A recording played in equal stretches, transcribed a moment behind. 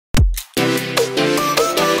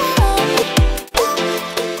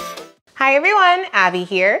Hi everyone, Abby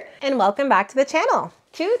here, and welcome back to the channel.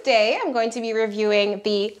 Today I'm going to be reviewing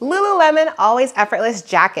the Lululemon Always Effortless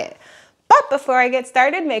Jacket. But before I get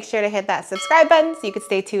started, make sure to hit that subscribe button so you can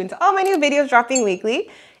stay tuned to all my new videos dropping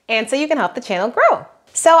weekly and so you can help the channel grow.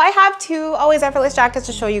 So I have two Always Effortless jackets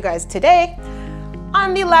to show you guys today.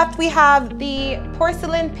 On the left, we have the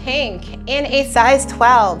Porcelain Pink in a size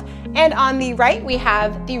 12. And on the right, we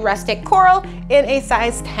have the Rustic Coral in a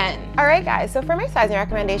size 10. All right, guys, so for my sizing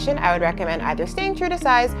recommendation, I would recommend either staying true to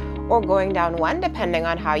size or going down one, depending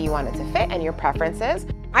on how you want it to fit and your preferences.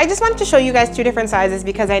 I just wanted to show you guys two different sizes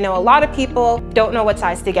because I know a lot of people don't know what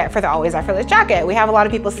size to get for the Always Effortless Jacket. We have a lot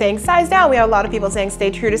of people saying size down. We have a lot of people saying stay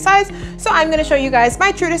true to size. So I'm gonna show you guys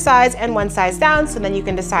my true to size and one size down, so then you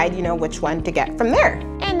can decide, which one to get from there.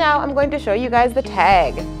 And now I'm going to show you guys the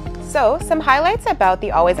tag. So some highlights about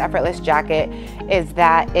the Always Effortless Jacket is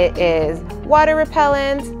that it is water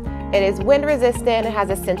repellent, it is wind resistant, it has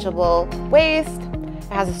a cinchable waist,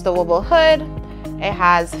 it has a stowable hood, it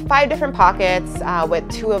has 5 different pockets with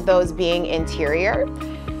 2 of those being interior.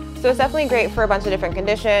 So it's definitely great for a bunch of different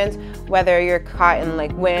conditions, whether you're caught in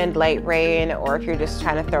like wind, light rain, or if you're just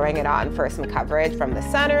trying to throwing it on for some coverage from the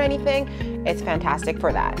sun or anything, it's fantastic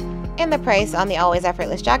for that. And the price on the Always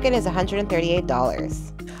Effortless Jacket is $138.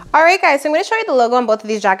 All right, guys, so I'm gonna show you the logo on both of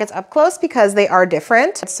these jackets up close because they are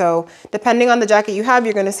different. So depending on the jacket you have,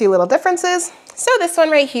 you're gonna see little differences. So this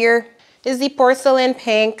one right here is the Porcelain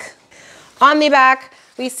Pink. On the back,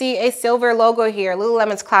 we see a silver logo here,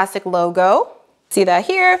 Lululemon's classic logo. See that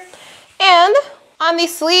here. And on the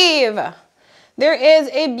sleeve, there is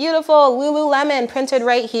a beautiful Lululemon printed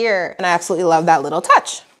right here. And I absolutely love that little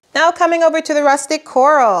touch. Now coming over to the Rustic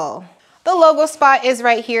Coral. The logo spot is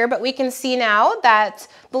right here, but we can see now that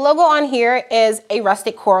the logo on here is a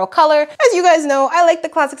rustic coral color. As you guys know, I like the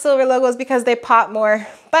classic silver logos because they pop more,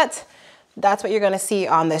 but that's what you're gonna see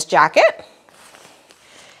on this jacket.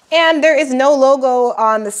 And there is no logo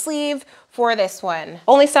on the sleeve for this one.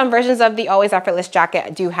 Only some versions of the Always Effortless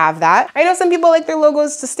Jacket do have that. I know some people like their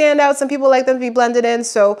logos to stand out, some people like them to be blended in,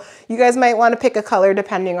 so you guys might wanna pick a color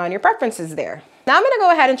depending on your preferences there. Now I'm gonna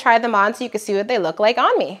go ahead and try them on so you can see what they look like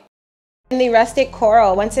on me. In the Rustic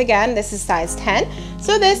Coral, once again, this is size 10.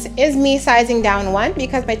 So this is me sizing down 1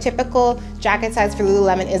 because my typical jacket size for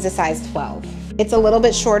Lululemon is a size 12. It's a little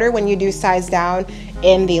bit shorter when you do size down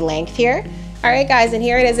in the length here. All right, guys, and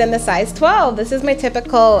here it is in the size 12. This is my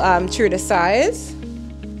typical true to size.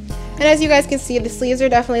 And as you guys can see, the sleeves are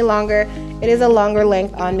definitely longer. It is a longer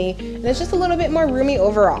length on me, and it's just a little bit more roomy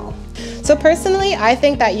overall. So personally, I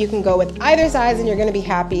think that you can go with either size and you're gonna be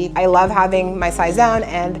happy. I love having my size down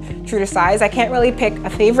and true to size. I can't really pick a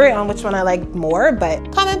favorite on which one I like more,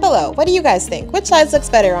 but comment below. What do you guys think? Which size looks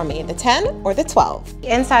better on me, the 10 or the 12?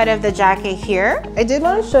 Inside of the jacket here, I did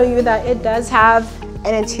want to show you that it does have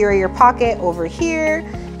an interior pocket over here,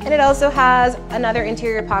 and it also has another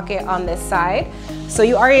interior pocket on this side. So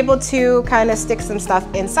you are able to kind of stick some stuff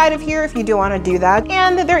inside of here if you do want to do that.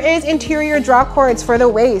 And there is interior draw cords for the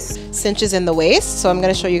waist. Cinch is in the waist, so I'm going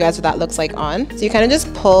to show you guys what that looks like on. So you kind of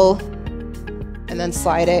just pull and then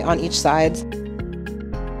slide it on each side.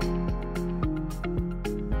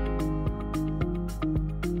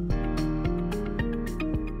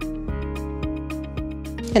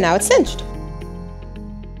 And now it's cinched.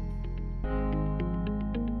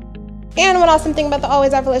 And one awesome thing about the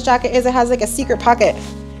Always Effortless Jacket is it has like a secret pocket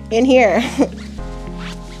in here.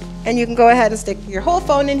 And you can go ahead and stick your whole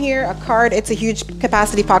phone in here, a card. It's a huge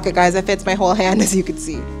capacity pocket, guys. It fits my whole hand, as you can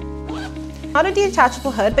see. Not a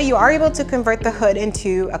detachable hood, but you are able to convert the hood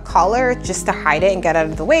into a collar just to hide it and get out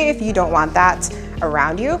of the way if you don't want that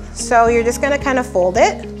around you. So you're just gonna kind of fold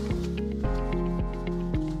it.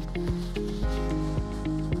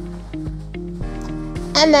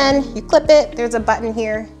 And then you clip it. There's a button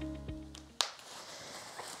here.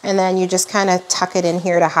 And then you just kind of tuck it in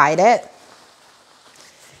here to hide it.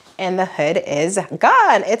 And the hood is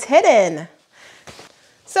gone, it's hidden.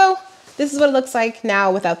 So this is what it looks like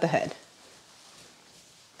now without the hood.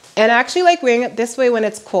 And I actually like wearing it this way when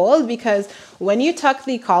it's cold because when you tuck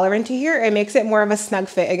the collar into here, it makes it more of a snug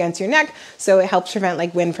fit against your neck. So it helps prevent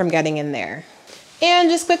like wind from getting in there. And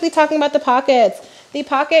just quickly talking about the pockets. The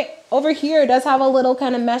pocket over here does have a little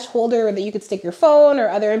kind of mesh holder that you could stick your phone or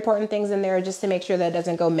other important things in there just to make sure that it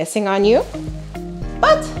doesn't go missing on you.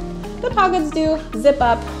 But the pockets do zip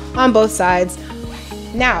up on both sides.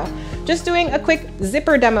 Now, just doing a quick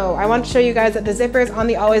zipper demo. I want to show you guys that the zippers on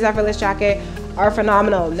the Always Effortless Jacket are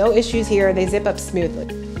phenomenal. No issues here. They zip up smoothly.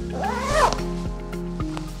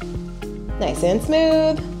 Nice and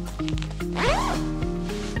smooth.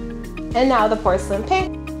 And now the Porcelain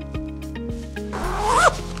Pink.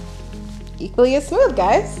 Equally as smooth,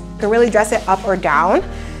 guys. can really dress it up or down.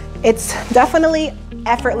 It's definitely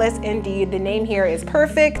effortless indeed. The name here is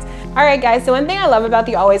perfect. All right guys, so one thing I love about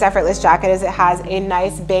the Always Effortless jacket is it has a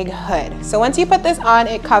nice big hood. So once you put this on,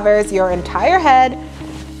 it covers your entire head.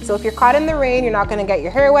 So if you're caught in the rain, you're not gonna get your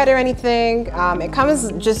hair wet or anything. It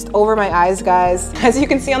comes just over my eyes, guys. As you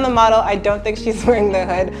can see on the model, I don't think she's wearing the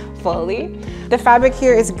hood fully. The fabric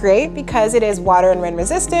here is great because it is water and rain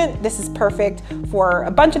resistant. This is perfect for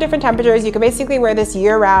a bunch of different temperatures. You can basically wear this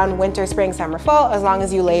year round, winter, spring, summer, fall, as long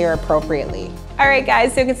as you layer appropriately. All right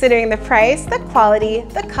guys, so considering the price, the quality,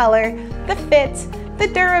 the color, the fit, the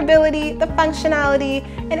durability, the functionality,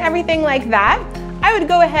 and everything like that, I would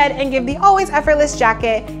go ahead and give the Always Effortless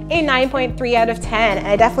jacket a 9.3 out of 10. And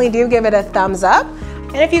I definitely do give it a thumbs up.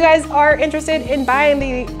 And if you guys are interested in buying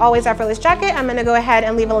the Always Effortless jacket, I'm gonna go ahead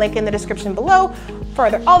and leave a link in the description below for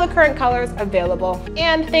all the current colors available.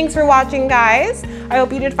 And thanks for watching, guys. I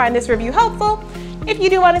hope you did find this review helpful. If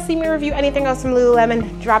you do want to see me review anything else from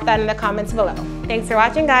Lululemon, drop that in the comments below. Thanks for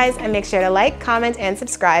watching, guys, and make sure to like, comment, and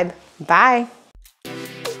subscribe. Bye.